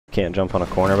Can't jump on a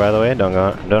corner, by the way. Don't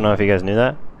know if you guys knew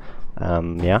that.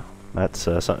 Yeah, that's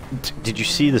did you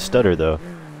see the stutter though?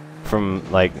 From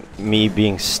like me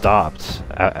being stopped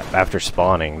after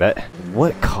spawning.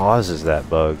 What causes that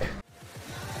bug?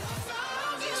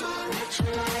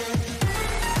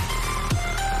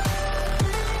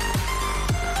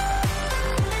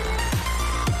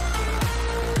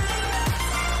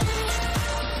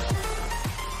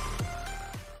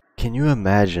 Can you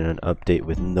imagine an update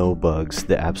with no bugs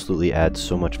that absolutely adds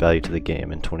so much value to the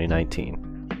game in 2019?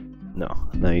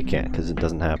 No, you can't, because it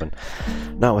doesn't happen.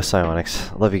 Not with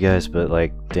Psionics. Love you guys, but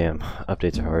like, damn,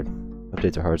 updates are hard.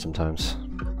 Updates are hard sometimes.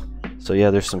 So yeah,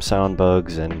 there's some sound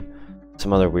bugs and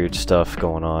some other weird stuff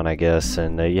going on, I guess.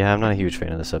 And yeah, I'm not a huge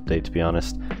fan of this update, to be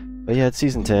honest. But yeah, it's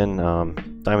Season 10,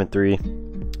 Diamond 3,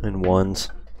 and 1s.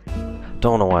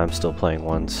 Don't know why I'm still playing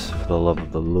 1s, for the love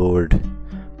of the Lord.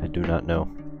 I do not know.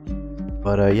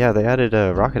 But yeah, they added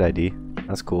Rocket ID.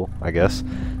 That's cool, I guess.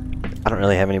 I don't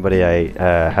really have anybody I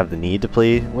have the need to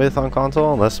play with on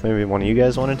console, unless maybe one of you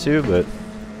guys wanted to, but,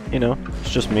 you know,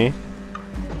 it's just me.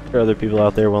 There are other people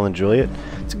out there will enjoy it.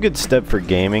 It's a good step for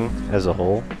gaming as a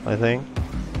whole, I think.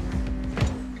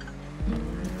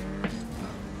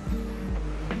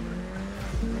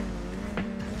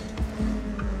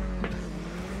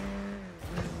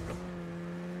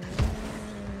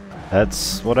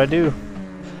 That's what I do.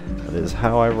 That is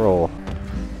how I roll.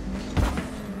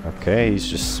 Okay, he's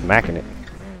just smacking it.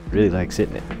 Really likes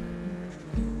hitting it.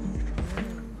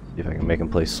 See if I can make him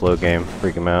play slow game.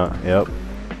 Freak him out. Yep.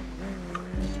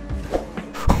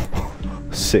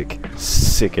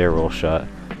 Sick air roll shot.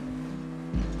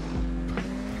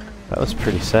 That was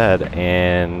pretty sad,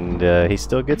 and he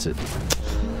still gets it.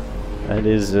 That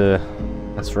is,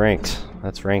 that's ranked.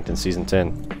 That's ranked in Season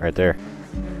 10, right there.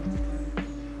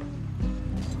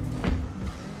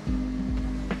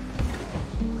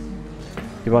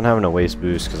 Keep on having a waist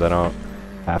boost because I don't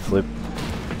half flip.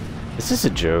 Is this a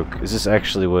joke? Is this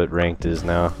actually what ranked is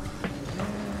now?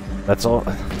 That's all.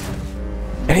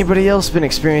 Anybody else been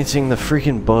experiencing the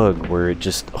freaking bug where it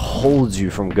just holds you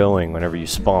from going whenever you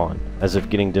spawn? As if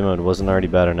getting demoed wasn't already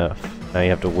bad enough. Now you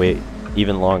have to wait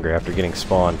even longer after getting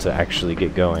spawned to actually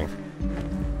get going.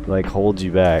 Like, holds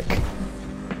you back.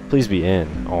 Please be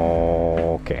in.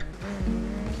 Oh, okay.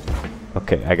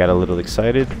 Okay, I got a little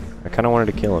excited. I kind of wanted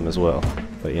to kill him as well.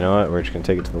 But you know what? We're just going to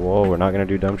take it to the wall. We're not going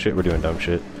to do dumb shit. We're doing dumb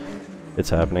shit. It's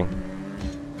happening.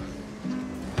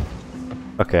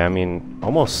 Okay, I mean,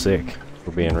 almost sick, for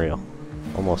being real.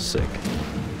 Almost sick.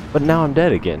 But now I'm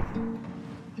dead again.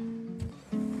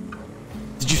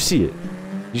 Did you see it?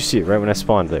 Did you see it right when I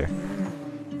spawned there?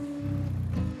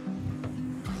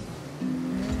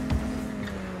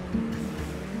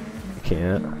 I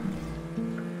can't.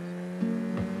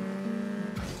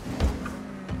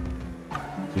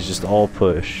 He's just all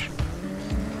push.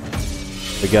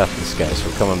 We got this, guys.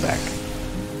 We're coming back.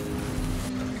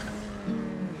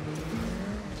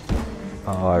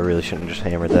 Oh, I really shouldn't have just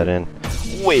hammered that in.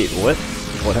 Wait, what?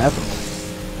 What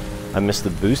happened? I missed the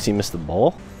boost, he missed the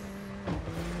ball?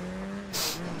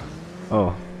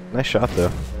 Oh, nice shot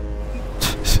though.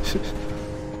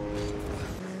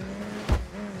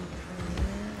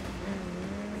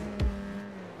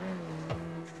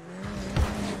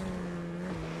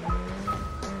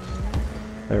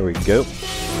 There we go.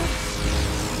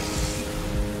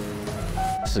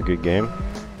 This is a good game.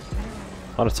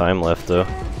 A lot of time left though.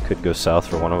 Could go south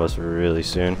for one of us really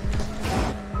soon.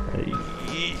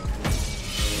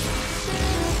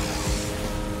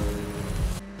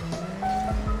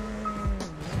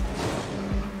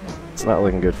 It's not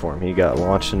looking good for him. He got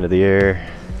launched into the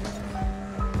air.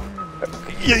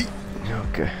 Yay!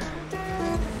 Okay.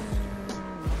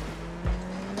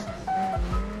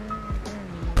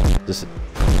 Is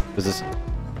this?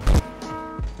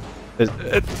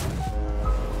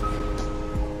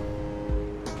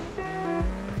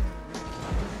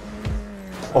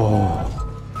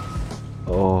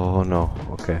 Oh no.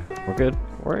 Okay, we're good.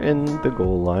 We're in the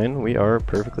goal line. We are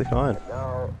perfectly fine.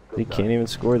 You can't even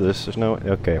score this. There's no.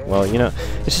 Okay, well, you know,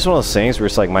 it's just one of those things where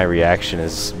it's like my reaction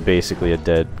is basically a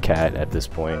dead cat at this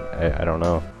point. I don't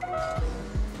know.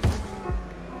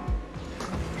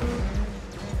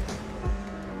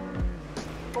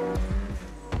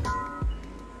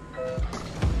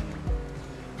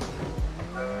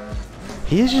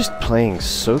 He is just playing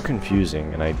so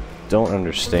confusing, and I don't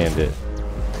understand it.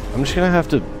 I'm just gonna have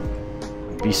to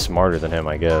be smarter than him,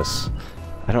 I guess.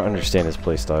 I don't understand his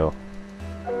playstyle.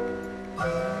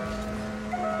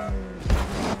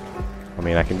 I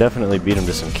mean, I can definitely beat him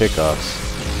to some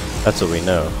kickoffs. That's what we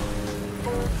know.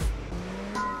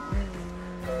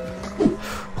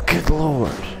 Good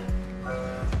lord.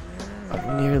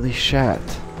 I've nearly barely shat.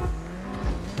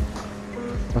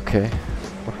 Okay,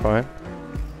 we're fine.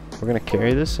 We're gonna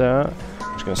carry this out.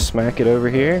 Just gonna smack it over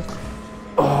here.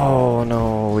 Oh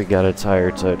no, we got a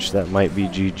tire touch. That might be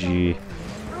GG.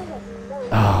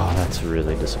 Oh, that's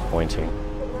really disappointing.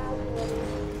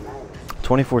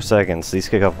 24 seconds. These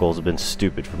kickoff goals have been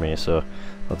stupid for me, so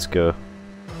let's go.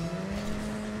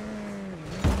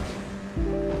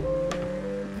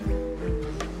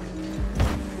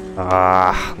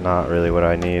 Ah, not really what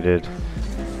I needed.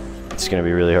 It's gonna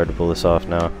be really hard to pull this off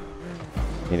now.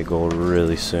 Need a goal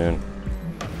really soon.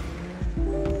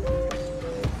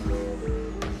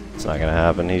 It's not gonna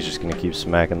happen. He's just gonna keep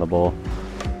smacking the ball.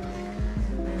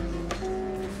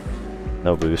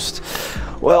 No boost.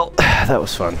 Well, that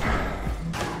was fun.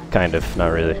 Kind of, not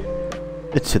really.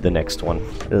 It's to the next one.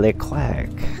 Le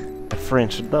Quack. A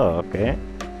French dog, eh?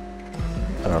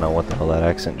 I don't know what the hell that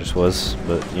accent just was,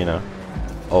 but you know.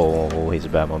 Oh, he's a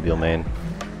Batmobile main.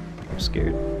 I'm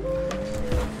scared.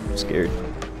 I'm scared.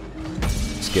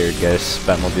 I'm scared, guys.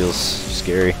 Batmobile's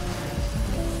scary.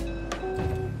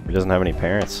 He doesn't have any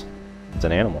parents. It's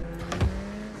an animal.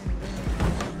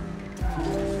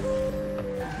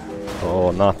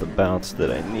 Oh, not the bounce that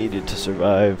I needed to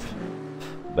survive.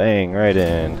 Bang, right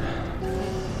in.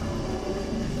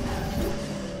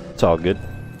 It's all good.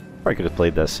 Probably could have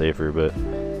played that safer, but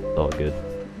it's all good.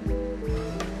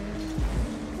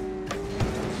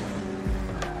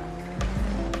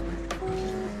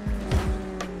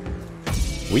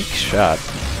 Weak shot.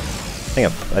 I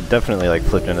think I definitely like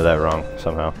flipped into that wrong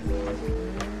somehow.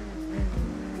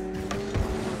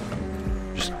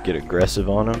 Just get aggressive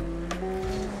on him.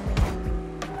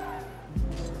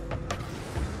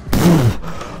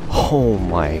 Oh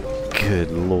my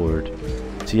good lord.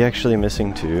 Is he actually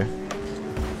missing two?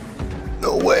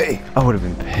 No way! I would have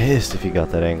been pissed if he got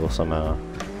that angle somehow.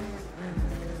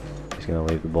 He's gonna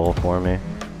leave the ball for me.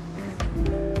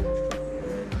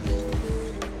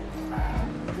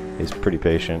 He's pretty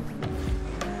patient.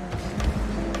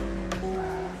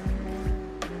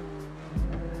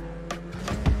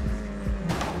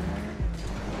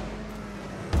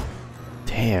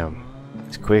 Damn.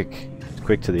 He's quick. He's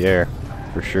quick to the air,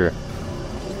 for sure.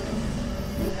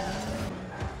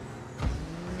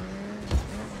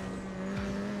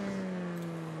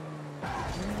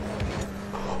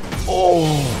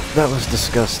 Oh, that was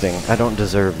disgusting. I don't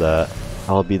deserve that.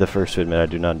 I'll be the first to admit I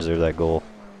do not deserve that goal.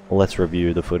 Well, let's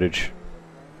review the footage.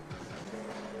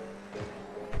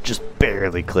 Just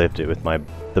barely clipped it with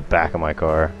the back of my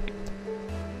car.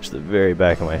 Just the very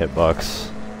back of my hitbox.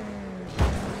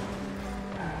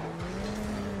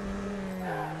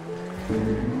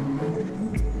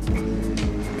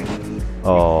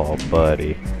 Oh,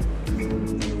 buddy.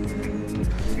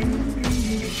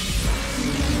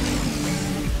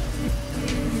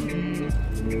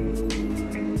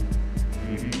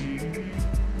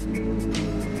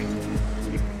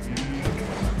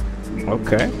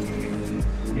 Okay.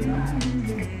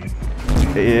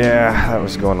 Yeah, that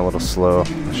was going a little slow.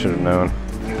 I should have known.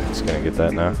 Just gonna get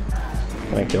that now.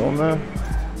 Can I kill him though?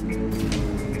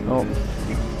 Oh.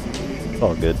 It's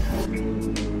all good.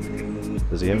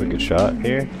 Does he have a good shot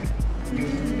here?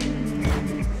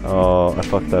 Oh, I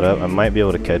fucked that up. I might be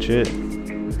able to catch it.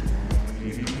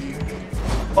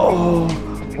 Oh,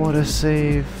 what a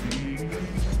save.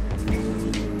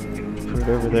 Put it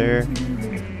over there.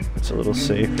 It's a little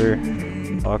safer.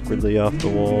 Awkwardly off the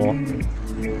wall.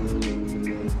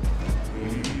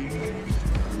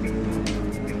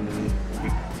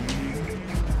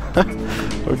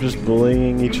 We're just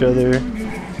bullying each other.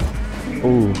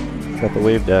 Ooh, got the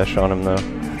wave dash on him though.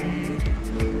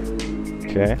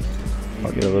 Okay,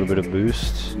 I'll get a little bit of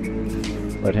boost.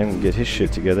 Let him get his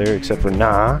shit together, except for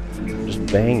nah. Just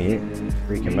bang it.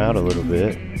 Freak him out a little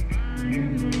bit.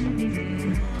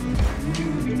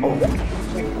 Oh,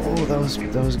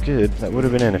 that was good. That would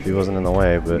have been in if he wasn't in the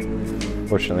way, but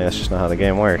fortunately that's just not how the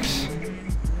game works.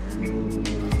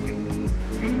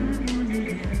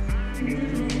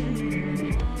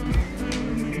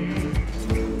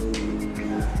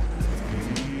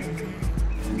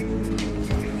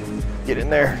 Get in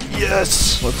there.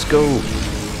 Yes! Let's go.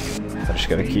 I just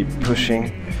gotta keep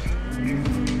pushing.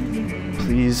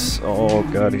 Please. Oh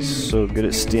god, he's so good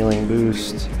at stealing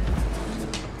boost.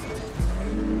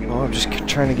 Oh, I'm just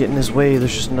trying to get in his way.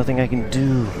 There's just nothing I can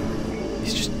do.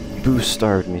 He's just boost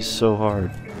starved me so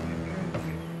hard.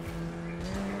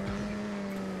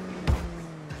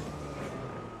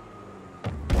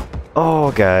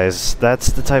 Oh guys, that's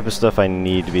the type of stuff I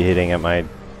need to be hitting at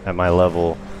my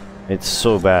level. It's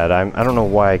so bad. I don't know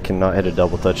why I cannot hit a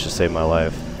double touch to save my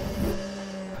life.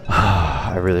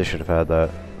 I really should have had that.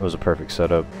 It was a perfect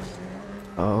setup.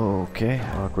 Okay,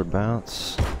 awkward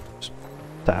bounce. Just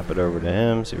tap it over to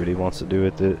him, see what he wants to do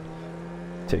with it.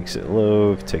 Takes it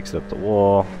low, takes it up the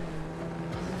wall.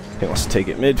 He wants to take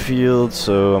it midfield,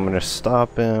 so I'm gonna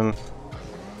stop him.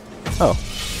 Oh,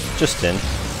 just in.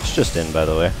 It's just in, by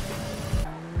the way.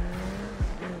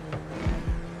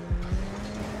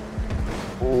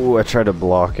 Ooh, I tried to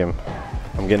block him.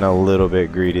 I'm getting a little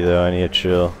bit greedy though, I need to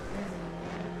chill.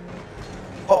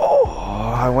 Oh,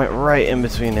 I went right in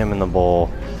between him and the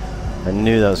ball. I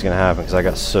knew that was gonna happen because I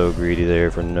got so greedy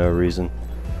there for no reason.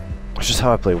 It's just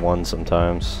how I play one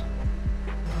sometimes.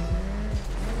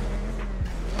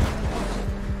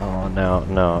 Oh no,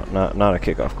 no, not a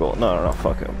kickoff goal. No,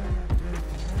 fuck him.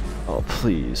 Oh,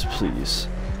 please, please.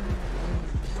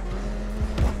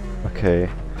 Okay,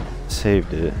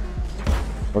 saved it.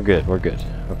 We're good, we're good.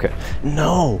 Okay.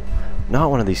 No! Not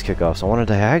one of these kickoffs. I want a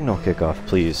diagonal kickoff,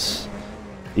 please.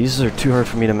 These are too hard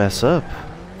for me to mess up.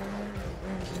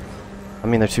 I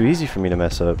mean, they're too easy for me to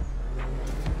mess up.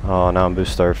 Oh, now I'm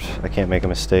boost starved. I can't make a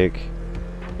mistake.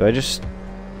 Do I just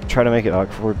try to make it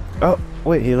awkward? Oh,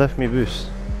 wait, he left me boost.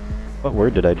 What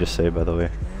word did I just say, by the way?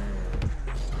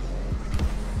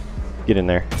 Get in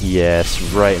there. Yes,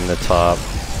 right in the top.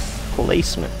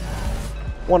 Placement.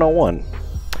 101.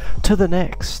 To the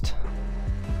next.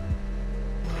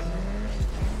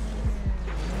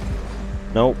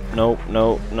 Nope, nope,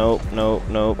 nope, nope, nope,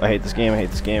 nope. I hate this game, I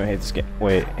hate this game, I hate this game.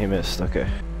 Wait, he missed, okay.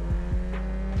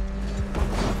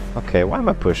 Okay, why am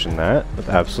I pushing that with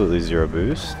absolutely zero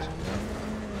boost?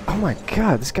 Oh my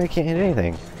god, this guy can't hit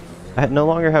anything. I no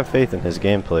longer have faith in his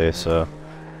gameplay, so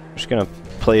I'm just gonna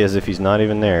play as if he's not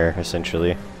even there,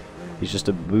 essentially. He's just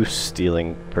a boost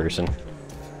stealing person.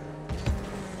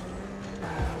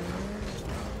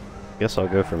 Guess I'll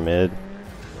go for mid.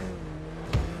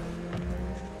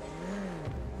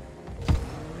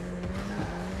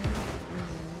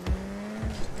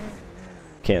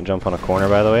 Can't jump on a corner,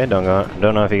 by the way. Don't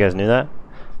know if you guys knew that.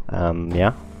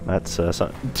 Yeah, that's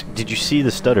did you see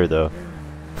the stutter though?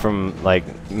 From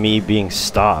like me being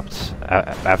stopped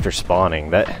after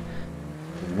spawning.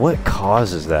 What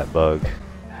causes that bug?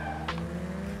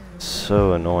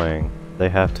 So annoying. They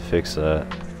have to fix that.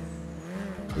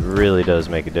 It really does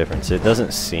make a difference. It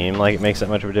doesn't seem like it makes that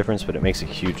much of a difference, but it makes a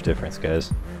huge difference,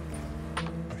 guys.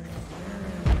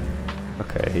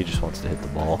 Okay, he just wants to hit the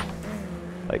ball.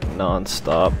 Like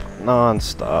non-stop,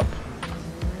 non-stop.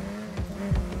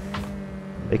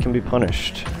 They can be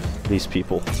punished. These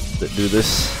people that do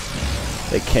this,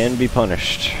 they can be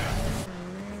punished.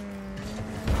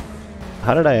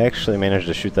 How did I actually manage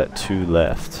to shoot that to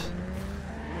left?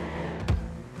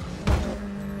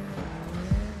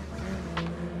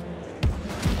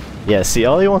 Yeah, see,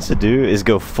 all he wants to do is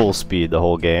go full speed the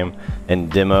whole game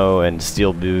and demo and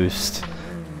steal boost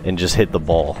and just hit the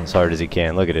ball as hard as he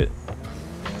can. Look at it.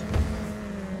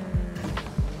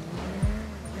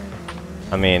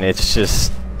 I mean, it's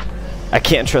just, I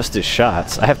can't trust his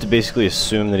shots. I have to basically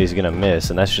assume that he's gonna miss,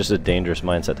 and that's just a dangerous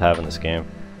mindset to have in this game.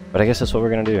 But I guess that's what we're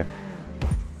gonna do.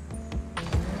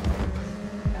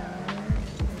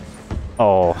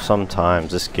 Oh,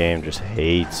 sometimes this game just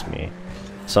hates me.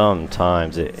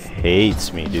 Sometimes it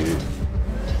hates me, dude.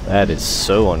 That is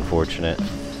so unfortunate.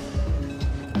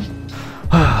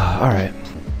 Alright.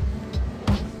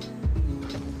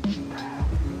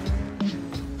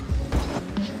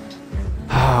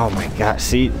 Oh my god,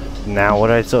 see, now what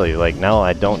did I tell you? Like, now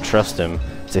I don't trust him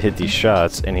to hit these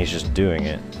shots, and he's just doing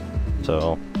it.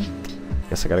 So,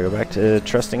 guess I gotta go back to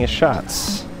trusting his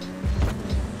shots.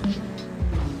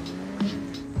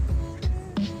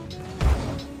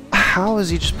 How is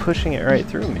he just pushing it right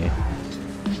through me?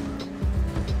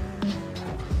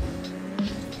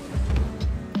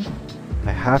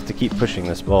 I have to keep pushing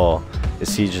this ball,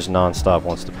 because he just non-stop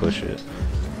wants to push it.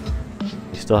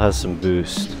 He still has some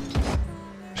boost.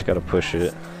 Just gotta push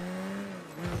it.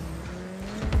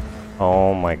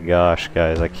 Oh my gosh,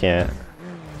 guys, I can't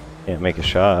make a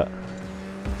shot.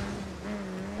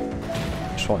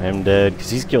 Just want him dead, because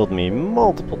he's killed me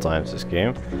multiple times this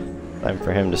game. Time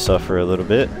for him to suffer a little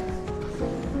bit.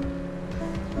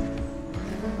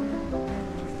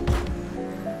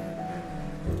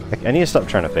 I need to stop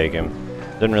trying to fake him.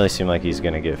 Doesn't really seem like he's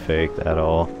gonna get faked at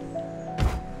all.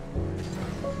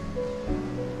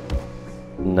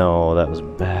 No, that was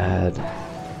bad.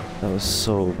 That was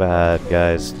so bad,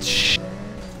 guys.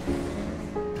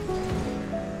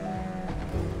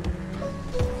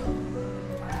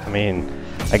 I mean,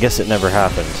 I guess it never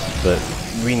happened, but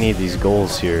we need these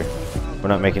goals here. We're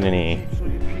not making any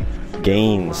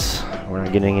gains. We're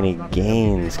not getting any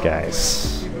gains,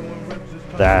 guys.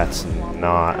 That's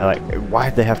not, like,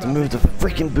 why'd they have to move the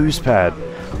freaking boost pad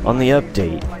on the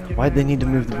update? Why'd they need to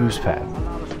move the boost pad?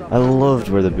 I loved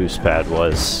where the boost pad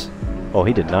was. Oh,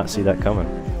 he did not see that coming.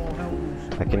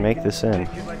 I can make this in.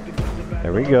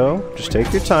 There we go. Just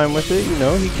take your time with it. You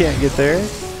know, he can't get there.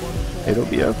 It'll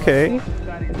be okay.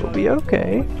 It'll be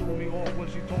okay.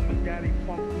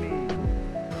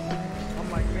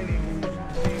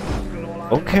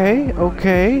 Okay,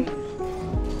 okay.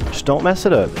 Just don't mess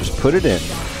it up. Just put it in.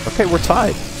 Okay, we're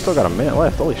tied. Still got a minute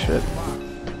left. Holy shit.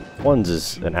 Ones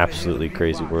is an absolutely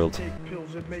crazy world.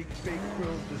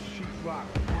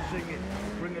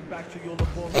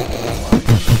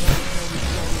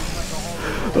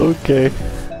 Okay.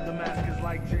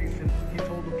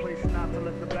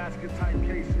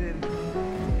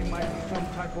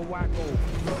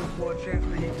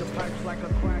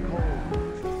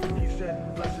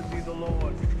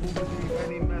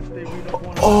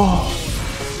 Oh,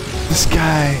 this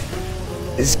guy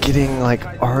is getting like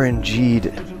RNG'd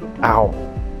out.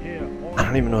 I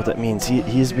don't even know what that means.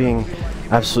 He is being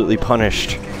absolutely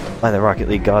punished by the Rocket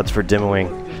League gods for demoing,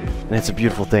 and it's a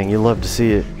beautiful thing. You love to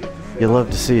see it. You love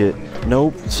to see it.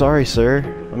 Nope, sorry, sir.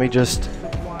 Let me just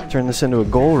turn this into a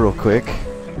goal real quick.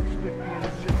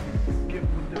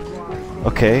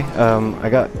 Okay, I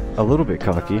got a little bit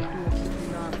cocky,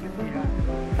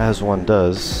 as one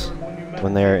does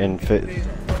when they're in fit.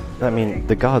 I mean,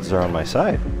 the gods are on my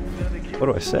side. What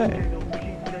do I say?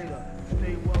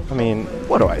 I mean,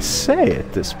 what do I say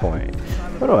at this point?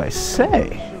 What do I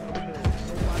say?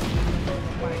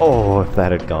 Oh, if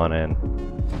that had gone in.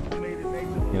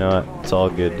 You know what? It's all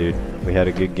good, dude. We had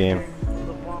a good game.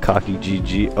 Cocky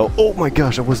GG. Oh, oh my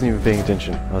gosh, I wasn't even paying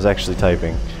attention. I was actually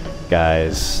typing.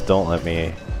 Guys, don't let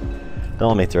me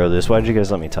throw this. Why did you guys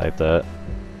let me type that?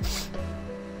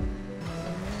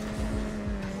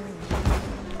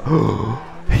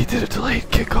 He did a delayed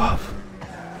kickoff.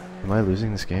 Am I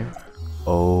losing this game?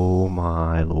 Oh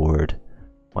my lord.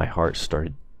 My heart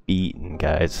started beating,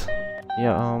 guys.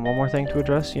 Yeah, one more thing to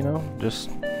address, you know? Just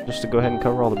to go ahead and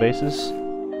cover all the bases.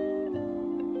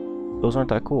 Those aren't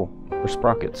that cool. They're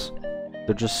sprockets.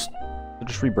 They're just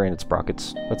rebranded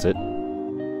sprockets. That's it.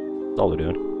 That's all they're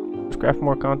doing. Just craft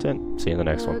more content. See you in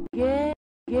the next one.